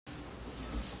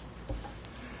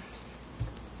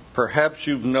Perhaps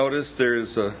you've noticed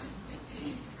there's a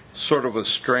sort of a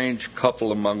strange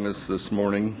couple among us this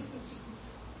morning.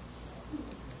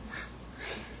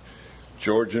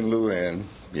 George and Luann,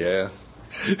 yeah.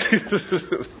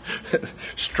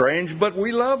 Strange, but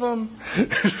we love them.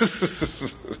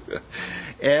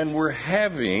 And we're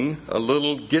having a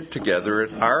little get-together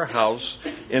at our house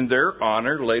in their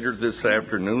honor later this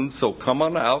afternoon. So come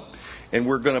on out, and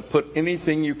we're going to put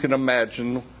anything you can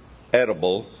imagine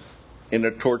edible in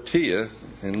a tortilla,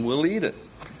 and we'll eat it.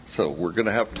 So we're going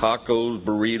to have tacos,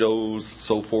 burritos,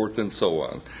 so forth and so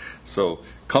on. So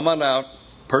come on out.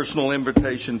 Personal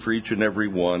invitation for each and every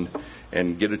one,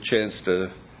 and get a chance to,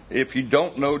 if you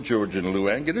don't know George and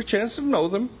Luann, get a chance to know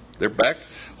them. They're back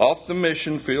off the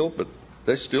mission field, but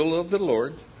they still love the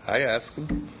Lord. I ask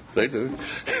them. They do.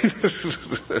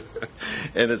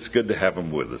 And it's good to have them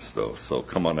with us, though, so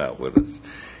come on out with us.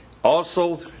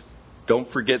 Also, don't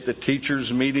forget the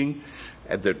teachers' meeting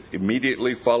that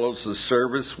immediately follows the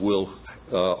service. We'll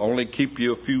only keep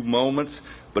you a few moments,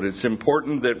 but it's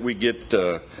important that we get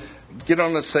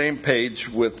on the same page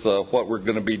with what we're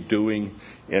going to be doing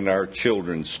in our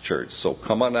children's church. So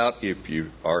come on out if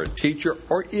you are a teacher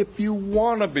or if you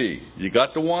want to be. You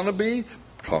got to want to be?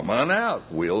 Come on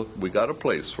out. We got a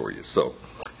place for you. So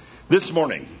this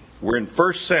morning, we're in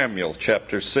 1 Samuel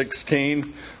chapter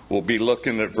 16. We'll be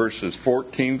looking at verses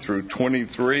 14 through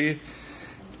 23.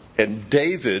 And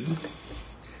David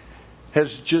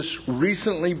has just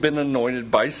recently been anointed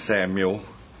by Samuel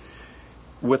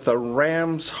with a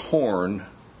ram's horn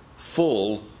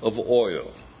full of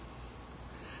oil.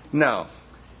 Now,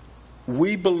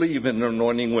 we believe in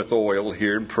anointing with oil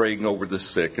here and praying over the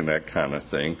sick and that kind of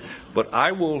thing. But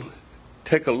I will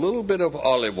take a little bit of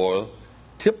olive oil,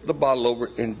 tip the bottle over,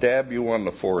 and dab you on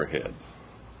the forehead.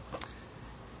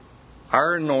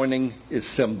 Our anointing is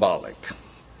symbolic.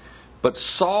 But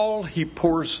Saul, he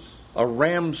pours a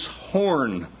ram's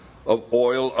horn of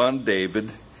oil on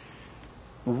David.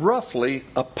 Roughly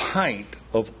a pint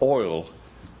of oil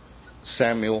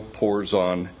Samuel pours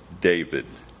on David.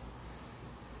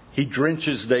 He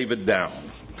drenches David down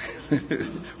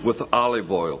with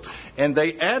olive oil. And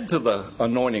they add to the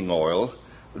anointing oil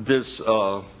this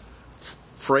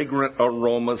fragrant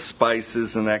aroma,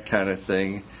 spices and that kind of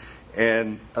thing.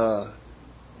 And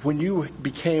when you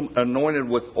became anointed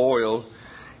with oil,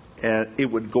 and it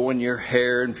would go in your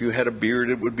hair, and if you had a beard,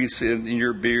 it would be in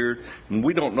your beard. And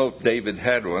we don't know if David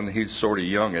had one. He's sort of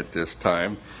young at this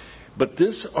time. But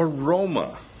this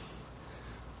aroma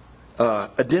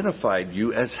identified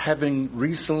you as having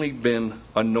recently been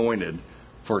anointed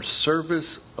for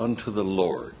service unto the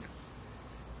Lord.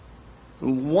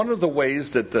 One of the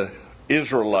ways that the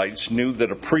Israelites knew that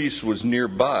a priest was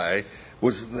nearby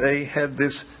was they had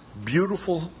this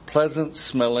beautiful,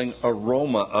 pleasant-smelling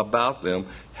aroma about them,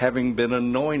 having been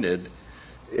anointed.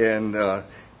 And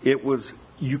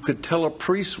you could tell a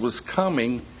priest was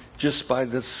coming just by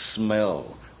the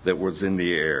smell that was in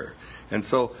the air. And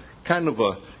so, kind of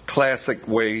a classic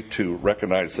way to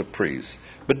recognize a priest.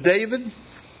 But David,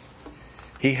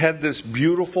 he had this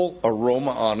beautiful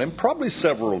aroma on him, probably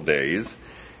several days.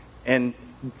 And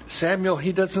Samuel,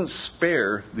 he doesn't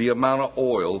spare the amount of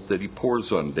oil that he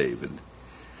pours on David.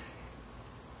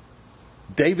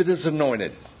 David is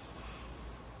anointed.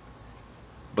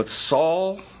 But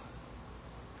Saul,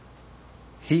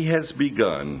 he has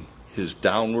begun his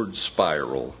downward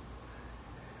spiral.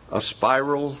 A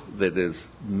spiral that is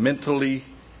mentally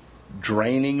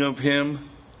draining of him,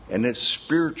 and it's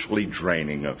spiritually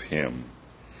draining of him.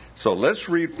 So let's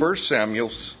read 1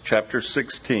 Samuel chapter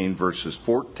 16, verses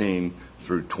 14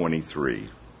 through 23.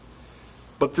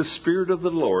 But the Spirit of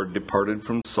the Lord departed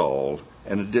from Saul,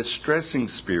 and a distressing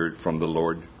spirit from the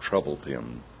Lord troubled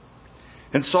him.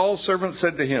 And Saul's servant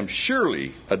said to him,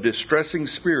 "Surely a distressing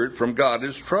spirit from God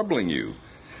is troubling you.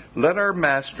 Let our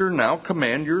master now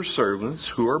command your servants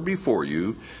who are before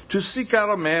you to seek out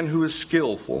a man who is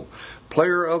skillful,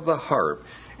 player of the harp,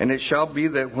 and it shall be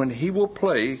that when he will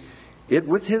play it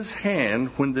with his hand,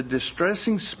 when the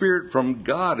distressing spirit from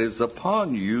God is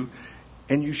upon you,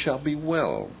 and you shall be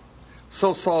well."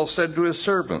 So Saul said to his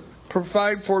servant,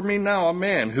 "Provide for me now a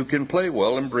man who can play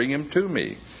well, and bring him to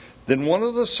me." Then one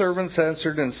of the servants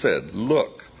answered and said,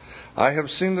 "Look, I have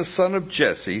seen the son of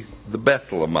Jesse, the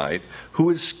Bethlehemite, who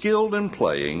is skilled in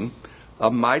playing,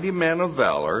 a mighty man of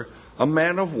valor, a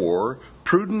man of war,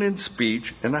 prudent in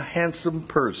speech, and a handsome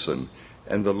person,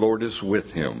 and the Lord is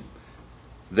with him."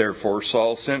 Therefore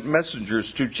Saul sent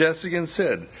messengers to Jesse and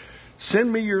said,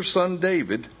 "Send me your son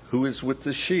David, who is with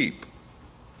the sheep."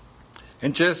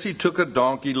 And Jesse took a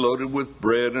donkey loaded with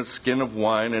bread and a skin of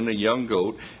wine and a young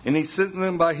goat, and he sent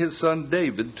them by his son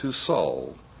David to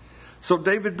Saul. So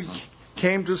David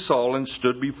came to Saul and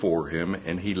stood before him,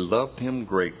 and he loved him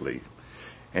greatly,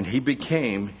 and he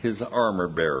became his armor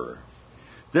bearer.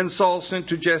 Then Saul sent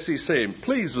to Jesse, saying,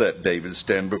 Please let David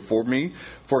stand before me,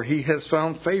 for he has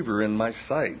found favor in my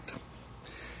sight.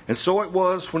 And so it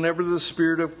was, whenever the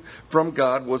Spirit from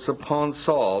God was upon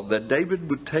Saul, that David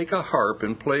would take a harp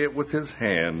and play it with his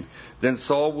hand. Then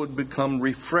Saul would become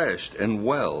refreshed and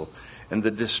well, and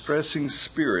the distressing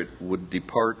spirit would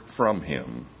depart from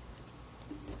him.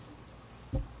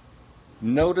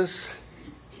 Notice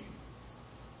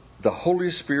the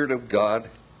Holy Spirit of God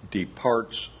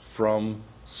departs from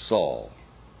Saul.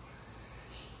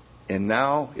 And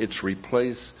now it's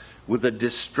replaced with a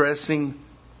distressing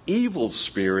evil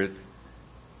spirit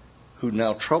who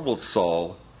now troubles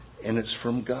Saul, and it's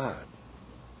from God.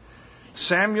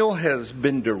 Samuel has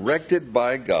been directed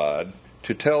by God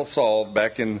to tell Saul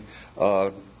back in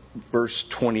verse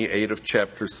 28 of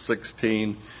chapter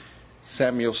 16.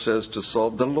 Samuel says to Saul,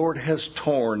 The Lord has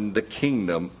torn the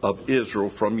kingdom of Israel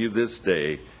from you this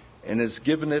day and has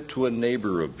given it to a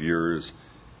neighbor of yours.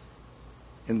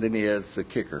 And then he adds the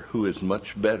kicker, who is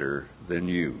much better than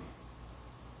you.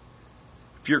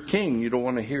 If you're king, you don't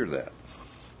want to hear that.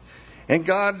 And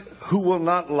God, who will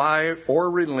not lie or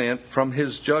relent from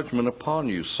his judgment upon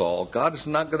you, Saul. God is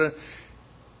not going to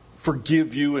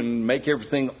forgive you and make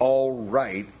everything all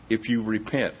right if you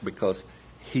repent, because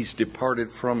he's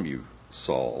departed from you,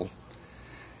 Saul.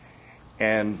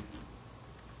 And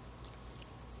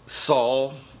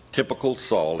Saul, typical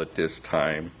Saul at this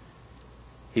time,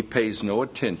 he pays no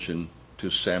attention to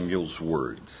Samuel's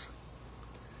words.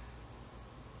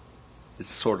 It's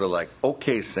sort of like,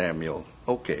 okay, Samuel,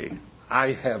 okay,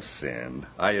 I have sinned.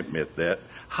 I admit that.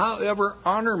 However,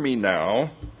 honor me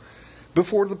now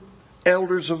before the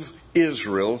elders of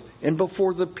Israel and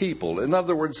before the people. In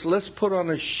other words, let's put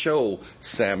on a show,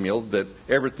 Samuel, that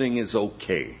everything is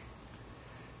okay.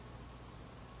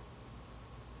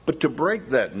 But to break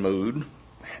that mood,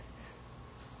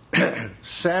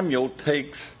 Samuel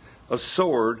takes a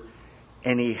sword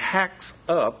and he hacks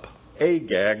up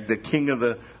Agag, the king of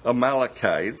the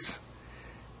Amalekites,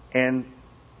 and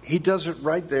he does it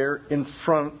right there in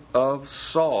front of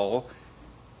Saul.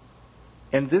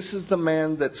 And this is the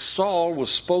man that Saul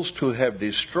was supposed to have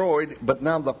destroyed, but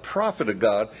now the prophet of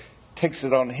God takes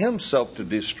it on himself to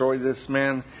destroy this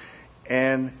man,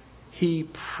 and he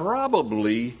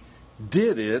probably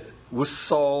did it with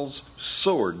Saul's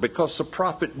sword, because the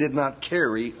prophet did not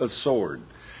carry a sword.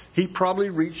 He probably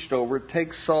reached over,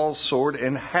 takes Saul's sword,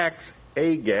 and hacks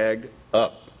Agag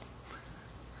up.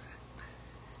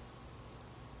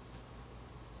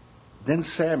 Then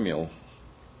Samuel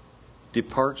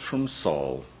departs from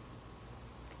Saul,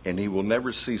 and he will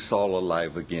never see Saul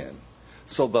alive again.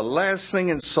 So the last thing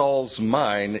in Saul's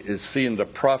mind is seeing the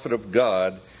prophet of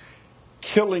God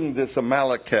killing this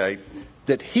Amalekite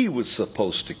that he was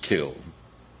supposed to kill.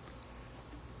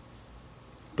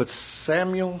 But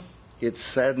Samuel, it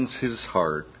saddens his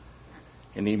heart,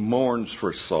 and he mourns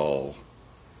for Saul.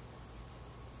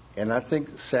 And I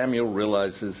think Samuel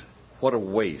realizes what a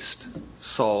waste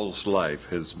Saul's life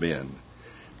has been.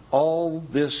 All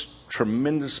this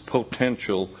tremendous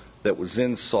potential that was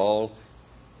in Saul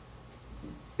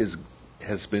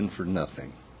has been for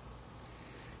nothing.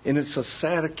 And it's a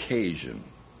sad occasion,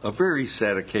 a very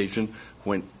sad occasion,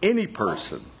 when any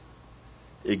person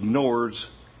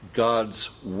ignores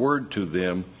God's word to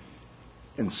them,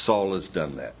 and Saul has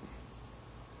done that.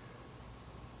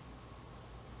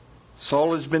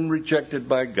 Saul has been rejected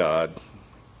by God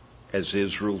as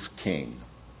Israel's king.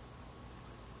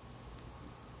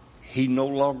 He no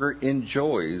longer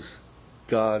enjoys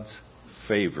God's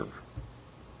favor.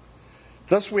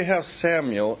 Thus we have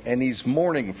Samuel, and he's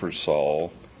mourning for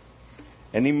Saul,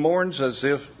 and he mourns as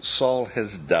if Saul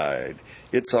has died.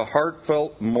 It's a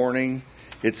heartfelt mourning.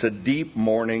 It's a deep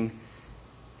mourning,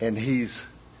 and he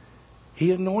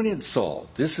anointed Saul.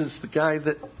 This is the guy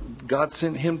that God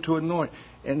sent him to anoint.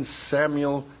 And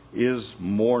Samuel is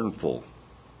mournful,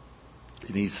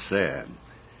 and he's sad.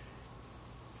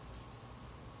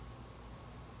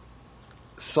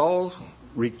 Saul,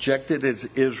 rejected as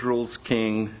Israel's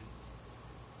king,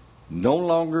 no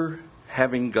longer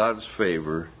having God's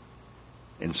favor,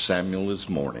 and Samuel is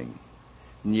mourning.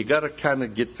 And you got to kind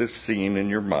of get this scene in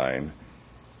your mind.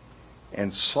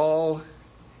 And Saul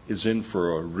is in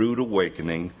for a rude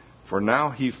awakening, for now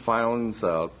he finds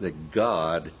out that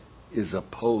God is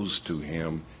opposed to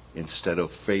him instead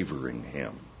of favoring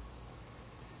him.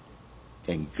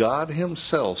 And God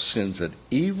himself sends an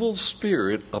evil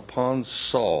spirit upon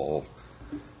Saul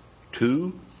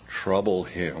to trouble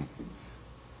him.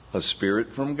 A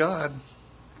spirit from God.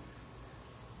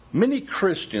 Many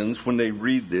Christians, when they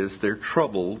read this, they're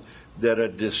troubled that a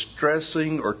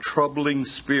distressing or troubling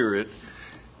spirit,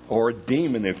 or a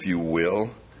demon, if you will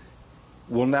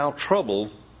now trouble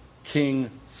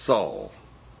King Saul.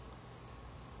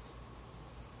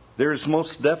 There is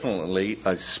most definitely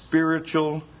a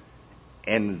spiritual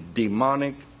and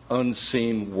demonic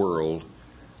unseen world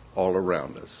all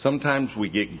around us. Sometimes we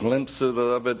get glimpses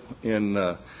of it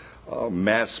in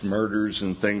mass murders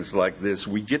and things like this.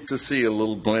 We get to see a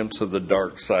little glimpse of the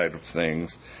dark side of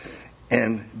things.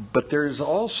 But there is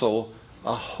also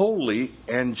a holy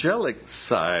angelic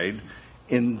side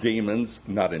in demons,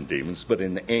 not in demons, but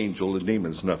in the angel. The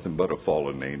demon's nothing but a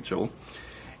fallen angel.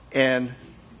 And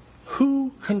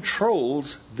who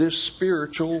controls this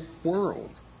spiritual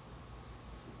world?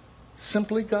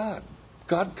 Simply God.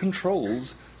 God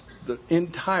controls the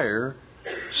entire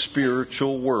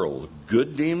spiritual world.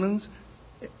 Bad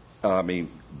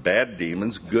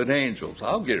demons, good angels.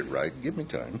 I'll get it right. Give me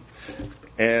time.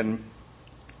 And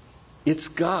it's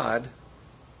God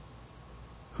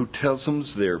who tells them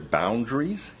their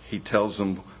boundaries. He tells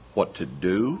them what to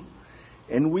do.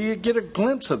 And we get a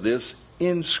glimpse of this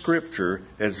in Scripture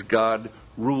as God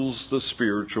rules the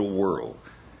spiritual world.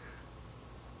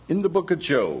 In the book of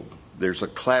Job, there's a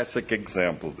classic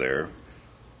example there.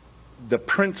 The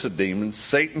prince of demons,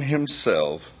 Satan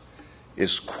himself,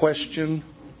 is questioned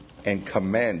and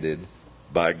commanded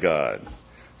by God.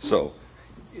 So,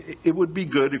 it would be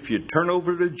good if you'd turn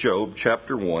over to Job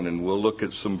chapter 1 and we'll look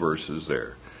at some verses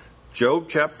there. Job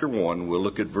chapter 1, we'll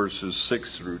look at verses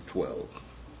 6 through 12.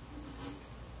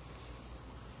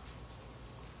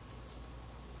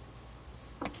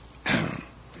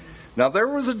 Now there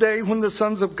was a day when the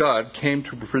sons of God came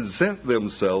to present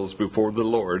themselves before the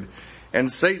Lord,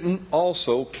 and Satan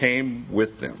also came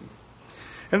with them.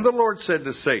 And the Lord said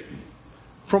to Satan,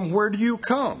 "From where do you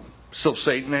come?" So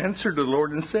Satan answered the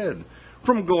Lord and said,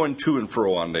 "From going to and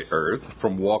fro on the earth,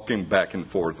 from walking back and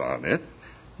forth on it."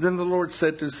 Then the Lord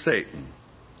said to Satan,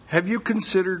 "Have you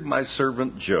considered my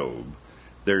servant Job?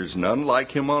 There is none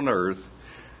like him on earth,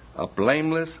 a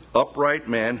blameless, upright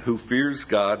man who fears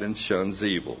God and shuns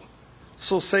evil."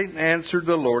 So Satan answered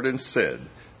the Lord and said,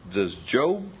 "Does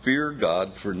Job fear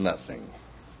God for nothing?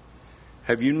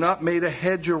 Have you not made a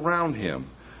hedge around him,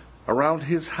 around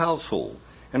his household,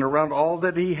 and around all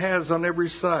that he has on every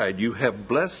side? You have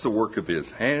blessed the work of his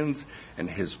hands,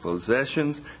 and his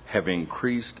possessions have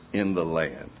increased in the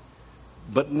land.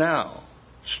 But now,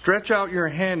 stretch out your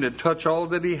hand and touch all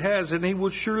that he has, and he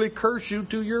will surely curse you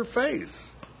to your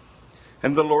face."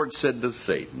 And the Lord said to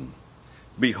Satan,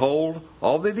 "Behold,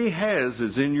 all that he has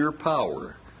is in your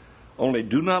power. Only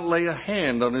do not lay a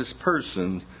hand on his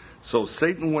person." So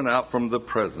Satan went out from the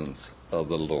presence of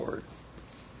the Lord.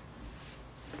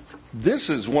 This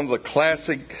is one of the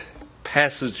classic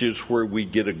passages where we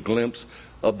get a glimpse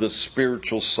of the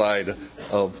spiritual side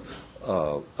of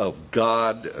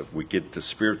God. We get the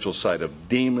spiritual side of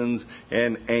demons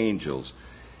and angels.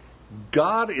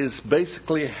 God is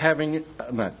basically having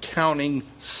an accounting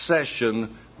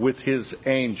session with his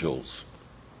angels,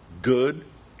 good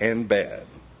and bad.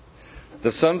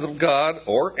 The sons of God,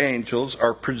 or angels,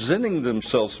 are presenting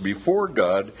themselves before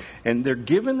God, and they're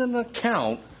given an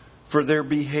account for their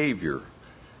behavior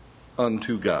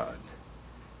unto God.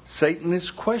 Satan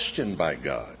is questioned by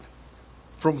God.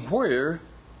 From where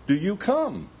do you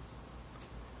come?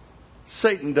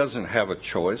 Satan doesn't have a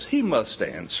choice. He must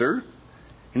answer.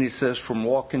 And he says, from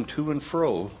walking to and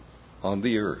fro on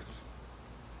the earth.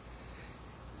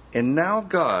 And now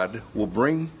God will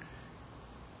bring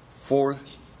forth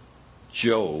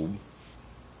Job,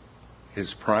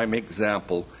 his prime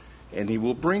example, and he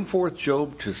will bring forth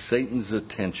Job to Satan's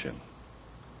attention.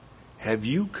 Have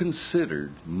you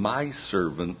considered my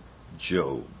servant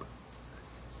Job?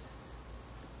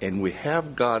 And we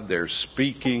have God there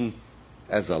speaking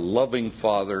as a loving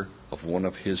father of one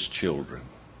of his children.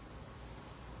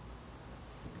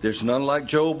 There's none like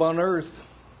Job on earth.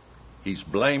 He's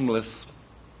blameless.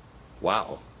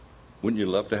 Wow. Wouldn't you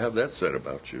love to have that said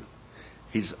about you?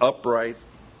 He's upright.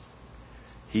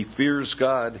 He fears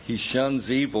God. He shuns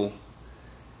evil.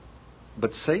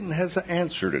 But Satan has an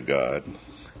answer to God.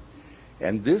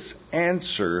 And this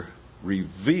answer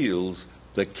reveals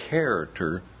the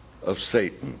character of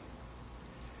Satan.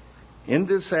 In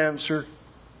this answer,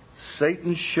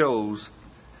 Satan shows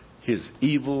his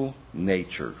evil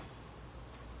nature.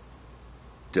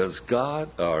 Does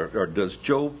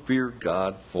Job fear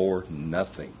God for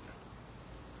nothing?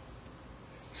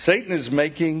 Satan is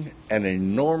making an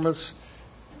enormous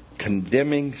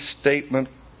condemning statement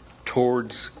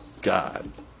towards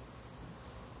God.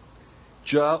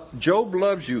 Job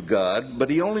loves you, God, but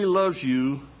he only loves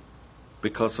you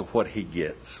because of what he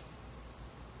gets.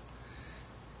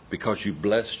 Because you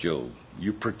bless Job,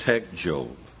 you protect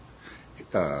Job,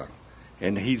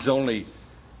 and he's only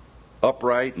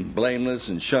upright and blameless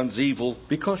and shuns evil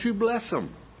because you bless him.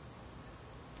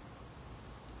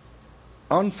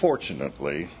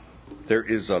 Unfortunately, there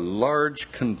is a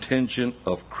large contingent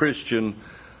of Christians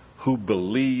who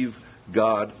believe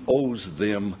God owes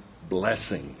them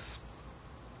blessings,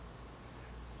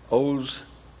 owes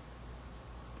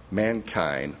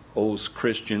mankind, owes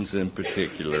Christians in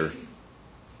particular,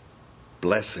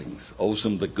 blessings, owes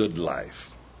them the good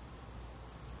life.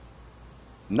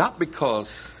 Not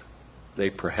because they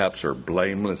perhaps are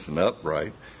blameless and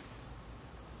upright,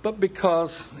 but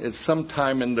because at some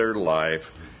time in their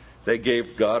life they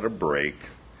gave God a break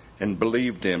and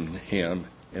believed in him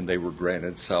and they were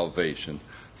granted salvation.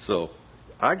 So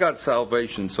I got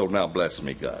salvation, so now bless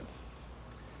me, God.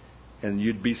 And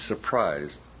you'd be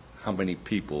surprised how many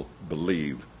people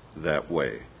believe that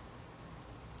way.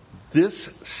 This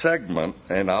segment,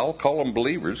 and I'll call them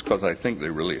believers because I think they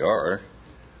really are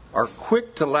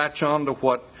quick to latch on to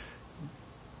what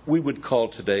we would call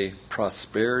today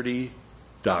prosperity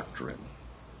doctrine.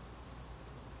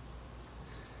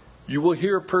 You will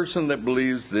hear a person that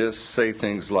believes this say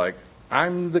things like,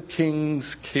 I'm the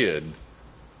king's kid,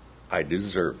 I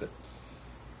deserve it.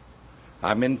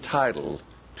 I'm entitled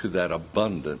to that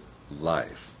abundant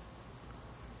life.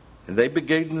 And they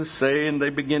begin to say and they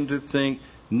begin to think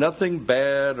nothing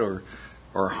bad or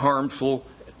harmful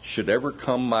should ever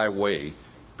come my way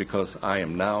because I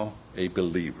am now a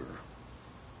believer.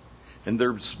 And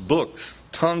there's books,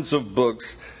 tons of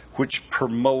books, which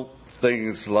promote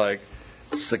things like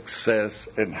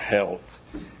success and health.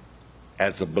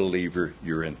 As a believer,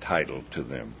 you're entitled to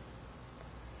them.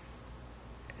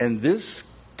 And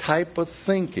this type of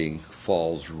thinking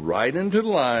falls right into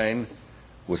line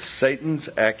with Satan's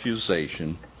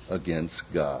accusation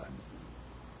against God.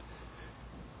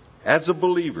 As a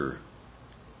believer,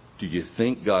 do you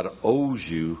think God owes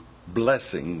you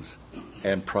blessings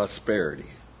and prosperity?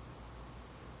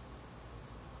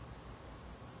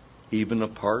 Even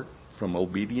apart from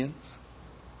obedience?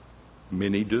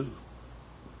 Many do.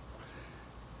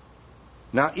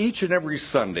 Now, each and every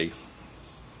Sunday,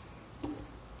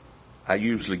 I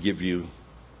usually give you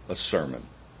a sermon.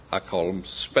 I call them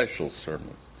special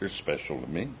sermons. They're special to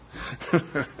me.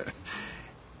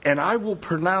 And I will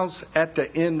pronounce at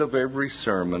the end of every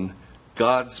sermon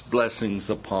God's blessings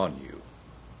upon you.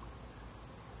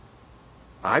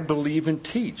 I believe and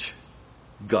teach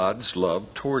God's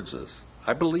love towards us.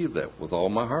 I believe that with all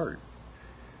my heart.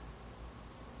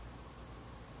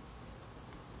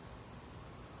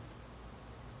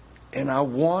 And I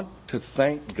want to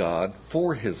thank God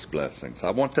for his blessings.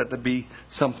 I want that to be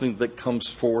something that comes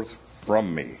forth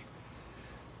from me.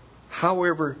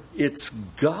 However, it's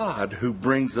God who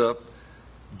brings up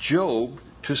Job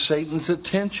to Satan's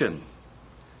attention.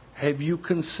 Have you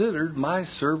considered my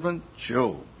servant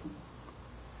Job?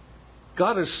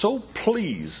 God is so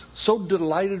pleased, so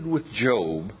delighted with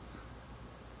Job,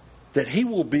 that he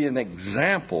will be an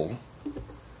example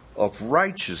of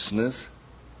righteousness,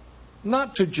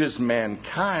 not to just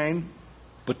mankind,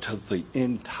 but to the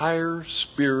entire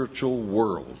spiritual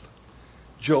world.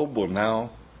 Job will now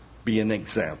be an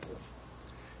example.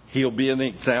 He'll be an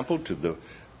example to the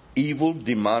evil,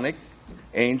 demonic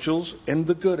angels and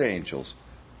the good angels.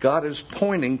 God is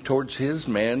pointing towards his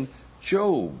man,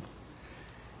 Job.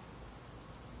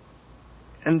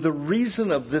 And the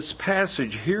reason of this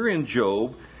passage here in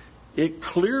Job, it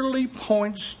clearly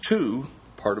points to,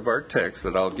 part of our text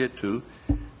that I'll get to,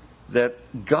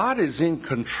 that God is in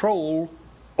control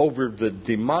over the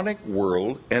demonic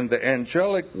world and the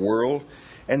angelic world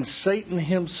and Satan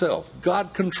himself.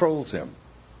 God controls him.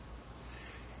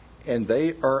 And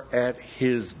they are at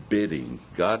his bidding.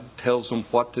 God tells them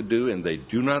what to do, and they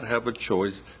do not have a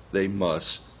choice. They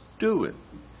must do it.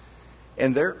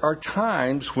 And there are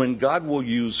times when God will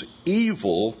use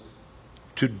evil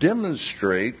to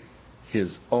demonstrate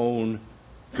his own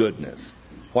goodness.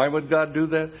 Why would God do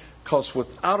that? Because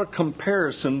without a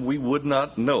comparison, we would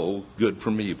not know good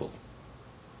from evil.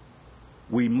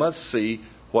 We must see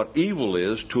what evil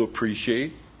is to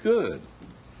appreciate good.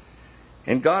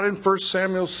 And God in 1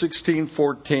 Samuel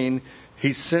 16:14,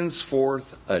 he sends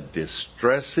forth a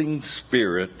distressing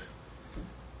spirit,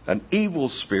 an evil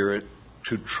spirit,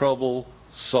 to trouble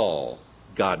Saul.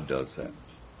 God does that.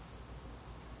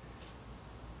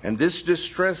 And this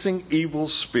distressing evil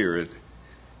spirit,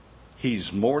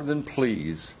 he's more than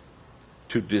pleased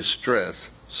to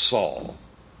distress Saul.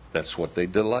 That's what they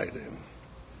delight in.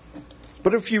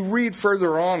 But if you read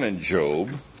further on in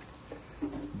Job,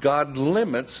 God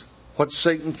limits what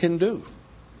Satan can do.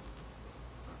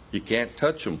 You can't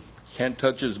touch him. You can't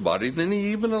touch his body. Then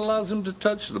he even allows him to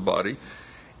touch the body.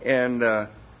 And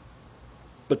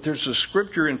but there's a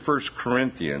scripture in 1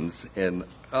 Corinthians, and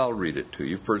I'll read it to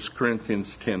you. 1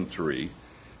 Corinthians 10:3.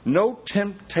 No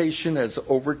temptation has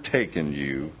overtaken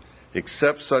you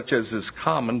except such as is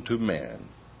common to man.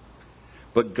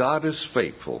 But God is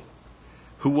faithful,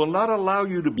 who will not allow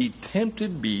you to be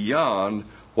tempted beyond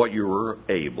what you are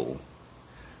able,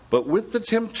 but with the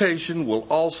temptation will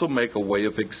also make a way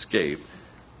of escape,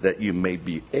 that you may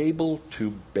be able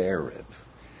to bear it.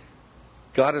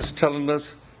 God is telling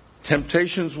us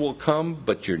temptations will come,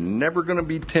 but you're never going to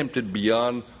be tempted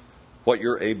beyond what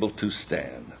you're able to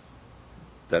stand.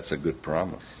 That's a good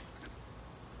promise.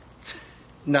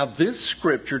 Now, this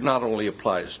scripture not only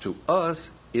applies to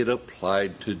us, it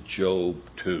applied to Job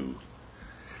too.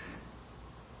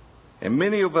 And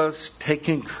many of us take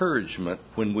encouragement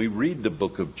when we read the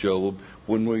book of Job,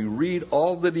 when we read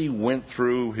all that he went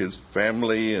through, his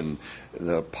family and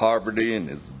the poverty and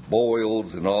his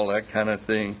boils and all that kind of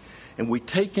thing. And we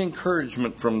take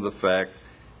encouragement from the fact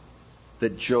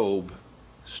that Job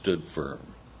stood firm.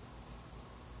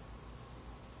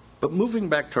 But moving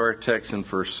back to our text in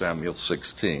 1 Samuel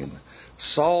 16,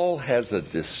 Saul has a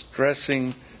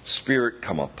distressing spirit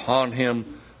come upon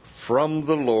him from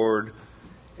the Lord.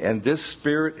 And this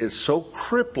spirit is so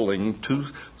crippling to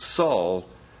Saul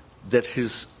that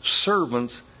his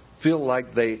servants feel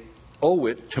like they owe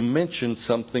it to mention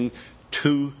something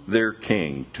to their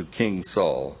king, to King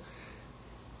Saul.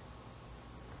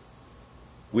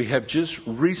 We have just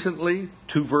recently,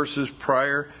 2 verses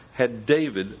prior, had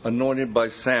David anointed by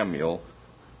Samuel,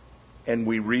 and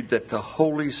we read that the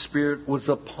Holy Spirit was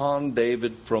upon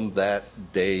David from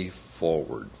that day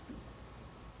forward.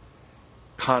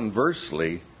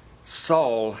 Conversely,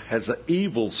 Saul has an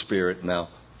evil spirit now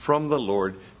from the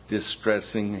Lord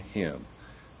distressing him.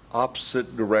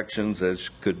 Opposite directions as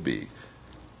could be.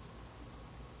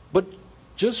 But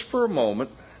just for a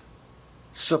moment,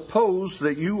 suppose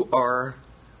that you are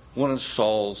one of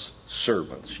Saul's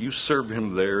servants. You serve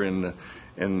him there in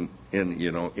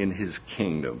his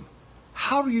kingdom.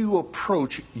 How do you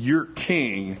approach your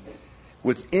king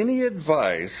with any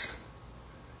advice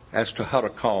as to how to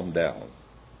calm down?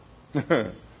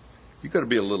 You've got to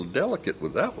be a little delicate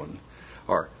with that one.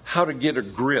 Or how to get a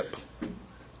grip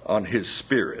on his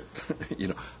spirit.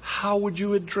 How would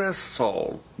you address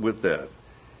Saul with that?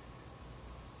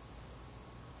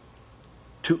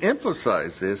 To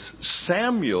emphasize this,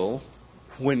 Samuel,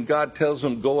 when God tells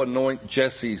him, go anoint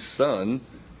Jesse's son,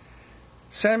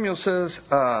 Samuel says,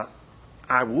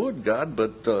 I would, God,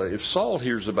 but if Saul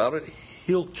hears about it,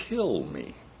 he'll kill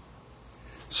me.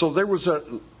 So there was a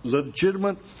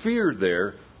legitimate fear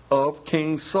there of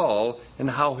King Saul and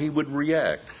how he would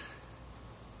react.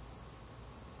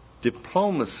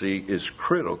 Diplomacy is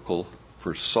critical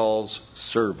for Saul's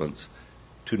servants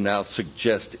to now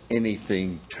suggest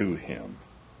anything to him.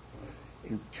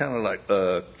 Kind of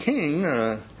like, King,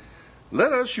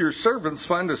 let us, your servants,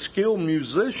 find a skilled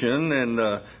musician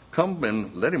and come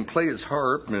and let him play his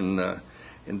harp, and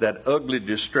that ugly,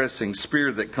 distressing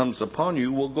spirit that comes upon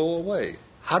you will go away.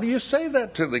 How do you say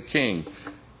that to the king?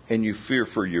 And you fear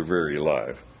for your very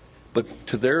life. But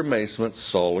to their amazement,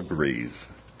 Saul agrees.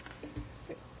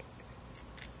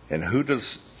 And who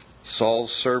does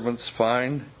Saul's servants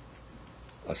find?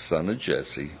 A son of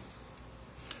Jesse.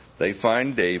 They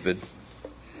find David,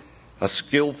 a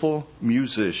skillful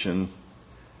musician,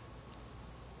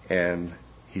 and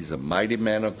he's a mighty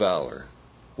man of valor.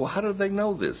 Well, how did they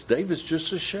know this? David's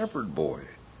just a shepherd boy.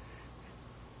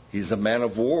 He's a man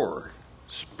of war,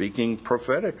 speaking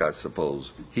prophetic, I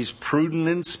suppose. He's prudent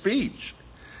in speech,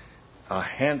 a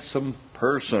handsome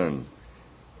person,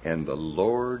 and the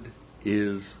Lord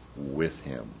is with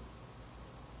him.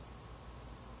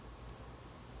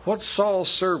 What Saul's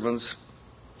servants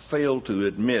fail to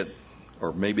admit,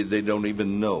 or maybe they don't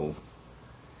even know,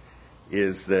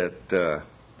 is that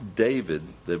David,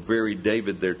 the very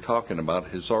David they're talking about,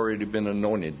 has already been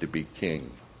anointed to be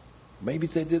king. Maybe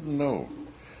they didn't know.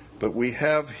 But we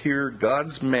have here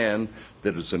God's man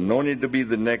that is anointed to be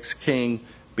the next king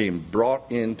being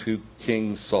brought into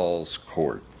King Saul's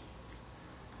court.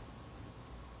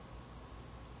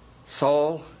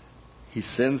 Saul, he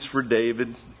sends for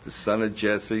David, the son of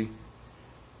Jesse,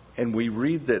 and we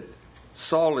read that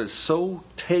Saul is so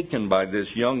taken by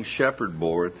this young shepherd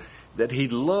boy that he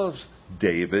loves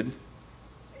David,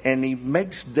 and he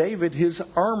makes David his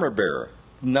armor bearer.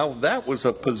 Now that was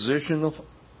a position of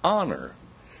honor.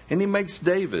 And he makes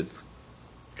David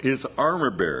his armor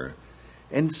bearer.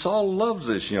 And Saul loves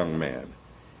this young man.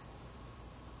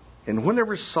 And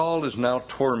whenever Saul is now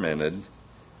tormented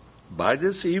by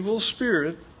this evil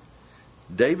spirit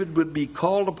David would be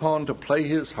called upon to play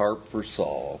his harp for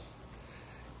Saul,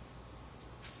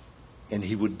 and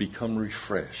he would become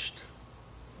refreshed,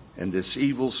 and this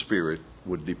evil spirit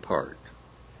would depart.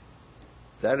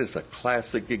 That is a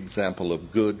classic example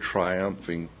of good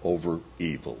triumphing over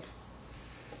evil.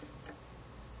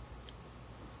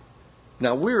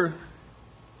 Now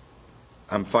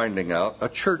I'm finding out, a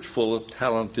church full of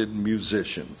talented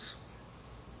musicians.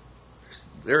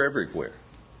 They're everywhere.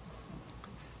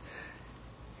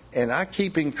 And I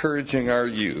keep encouraging our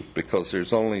youth, because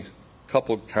there's only a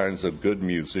couple of kinds of good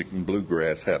music, and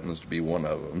bluegrass happens to be one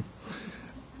of them.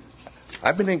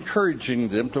 I've been encouraging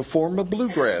them to form a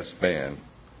bluegrass band.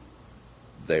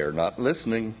 They are not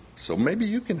listening, so maybe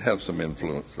you can have some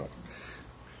influence on them.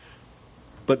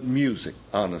 But music,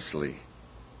 honestly,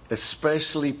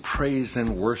 especially praise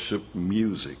and worship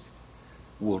music,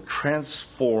 will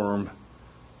transform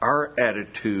our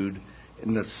attitude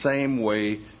in the same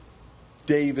way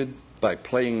David, by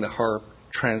playing the harp,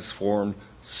 transformed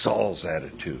Saul's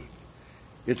attitude.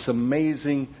 It's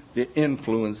amazing the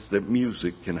influence that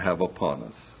music can have upon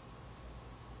us.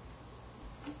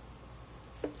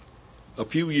 A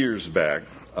few years back,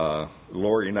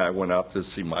 Lori and I went out to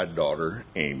see my daughter,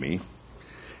 Amy,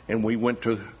 and we went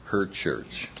to her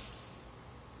church.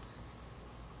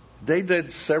 They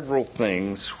did several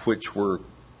things which were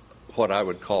what I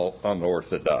would call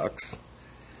unorthodox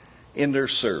in their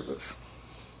service.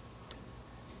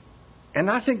 And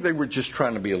I think they were just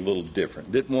trying to be a little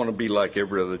different. Didn't want to be like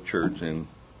every other church in,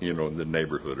 the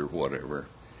neighborhood or whatever.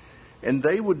 And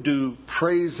they would do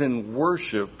praise and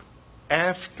worship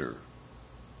after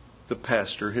the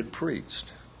pastor had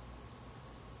preached.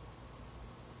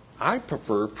 I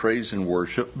prefer praise and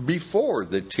worship before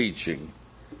the teaching.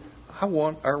 I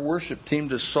want our worship team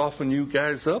to soften you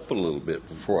guys up a little bit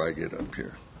before I get up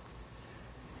here.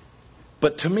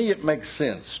 But to me, it makes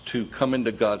sense to come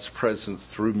into God's presence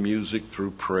through music,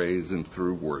 through praise, and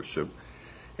through worship.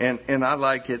 And I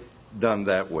like it done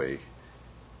that way.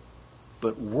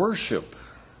 But worship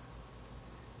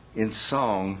in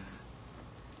song,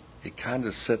 it kind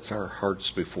of sets our hearts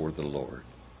before the Lord.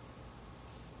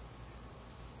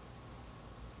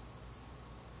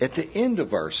 At the end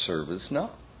of our service,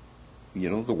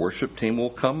 the worship team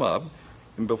will come up.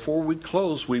 And before we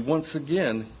close, we once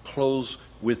again close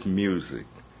with music,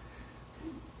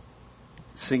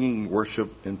 singing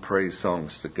worship and praise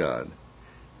songs to God.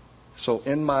 So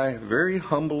in my very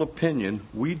humble opinion,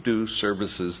 we do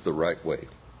services the right way.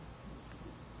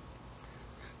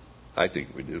 I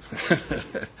think we do.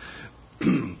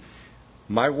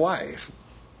 My wife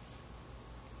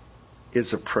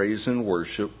is a praise and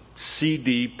worship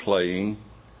CD playing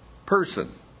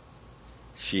person.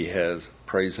 She has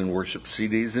praise and worship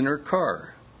CDs in her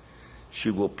car. She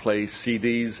will play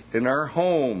CDs in our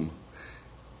home,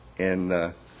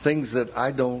 and things that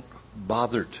I don't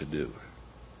bother to do.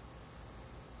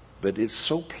 But it's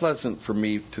so pleasant for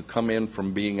me to come in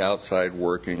from being outside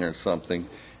working or something,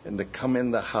 and to come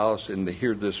in the house and to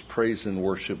hear this praise and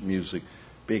worship music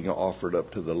being offered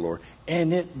up to the Lord.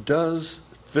 And it does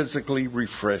physically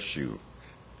refresh you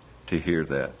to hear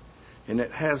that. And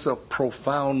it has a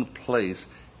profound place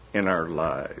in our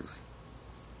lives.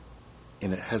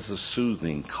 And it has a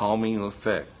soothing, calming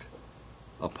effect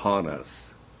upon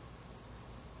us.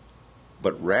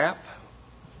 But rap,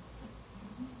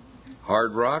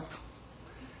 hard rock,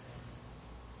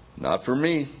 not for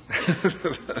me.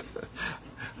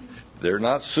 They're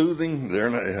not soothing.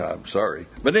 I'm sorry.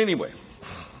 But anyway,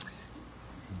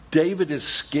 David is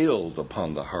skilled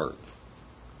upon the harp.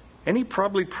 And he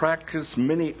probably practiced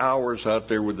many hours out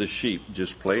there with the sheep,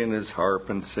 just playing his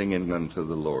harp and singing unto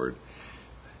the Lord.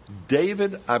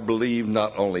 David, I believe,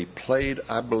 not only played,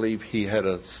 I believe he had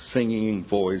a singing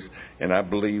voice, and I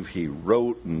believe he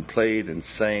wrote and played and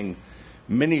sang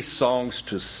many songs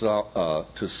to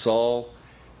Saul,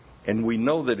 and we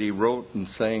know that he wrote and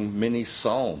sang many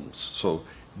psalms. So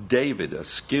David, a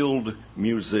skilled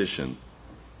musician,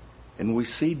 and we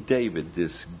see David,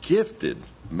 this gifted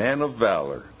man of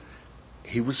valor.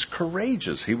 He was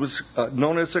courageous. He was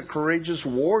known as a courageous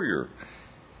warrior,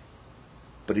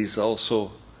 but he's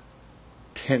also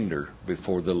tender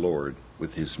before the Lord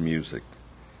with his music.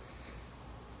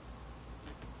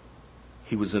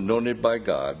 He was anointed by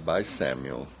God, by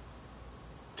Samuel,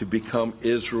 to become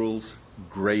Israel's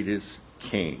greatest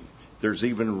king. There's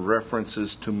even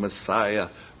references to Messiah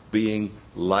being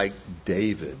like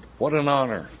David. What an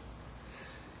honor.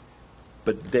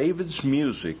 But David's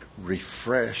music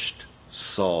refreshed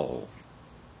Saul,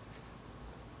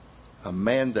 a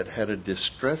man that had a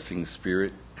distressing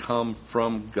spirit come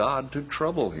from God to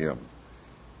trouble him.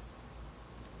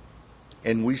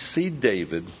 And we see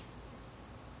David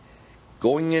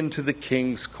going into the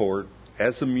king's court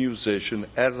as a musician,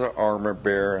 as an armor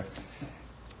bearer.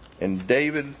 And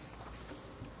David,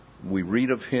 we read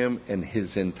of him in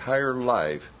his entire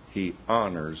life, he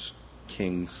honors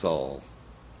King Saul.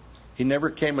 He never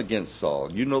came against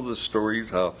Saul. You know the stories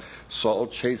how Saul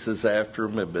chases after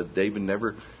him, but David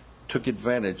never took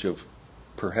advantage of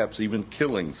perhaps even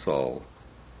killing Saul.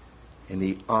 And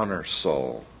he honors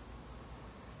Saul.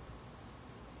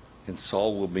 And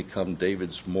Saul will become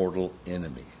David's mortal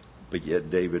enemy, but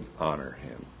yet David honor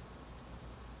him.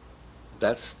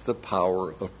 That's the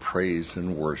power of praise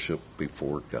and worship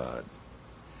before God.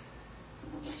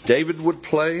 David would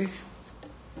play,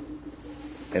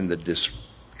 and the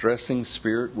distressing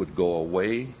spirit would go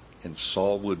away, and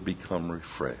Saul would become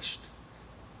refreshed.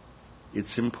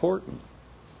 It's important.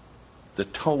 The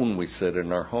tone we set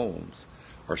in our homes,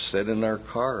 or set in our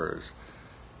cars.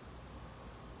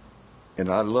 And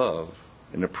I love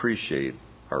and appreciate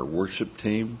our worship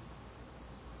team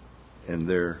and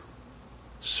their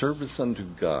service unto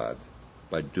God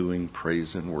by doing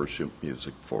praise and worship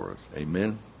music for us.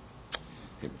 Amen.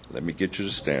 Let me get you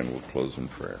to stand. We'll close in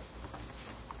prayer.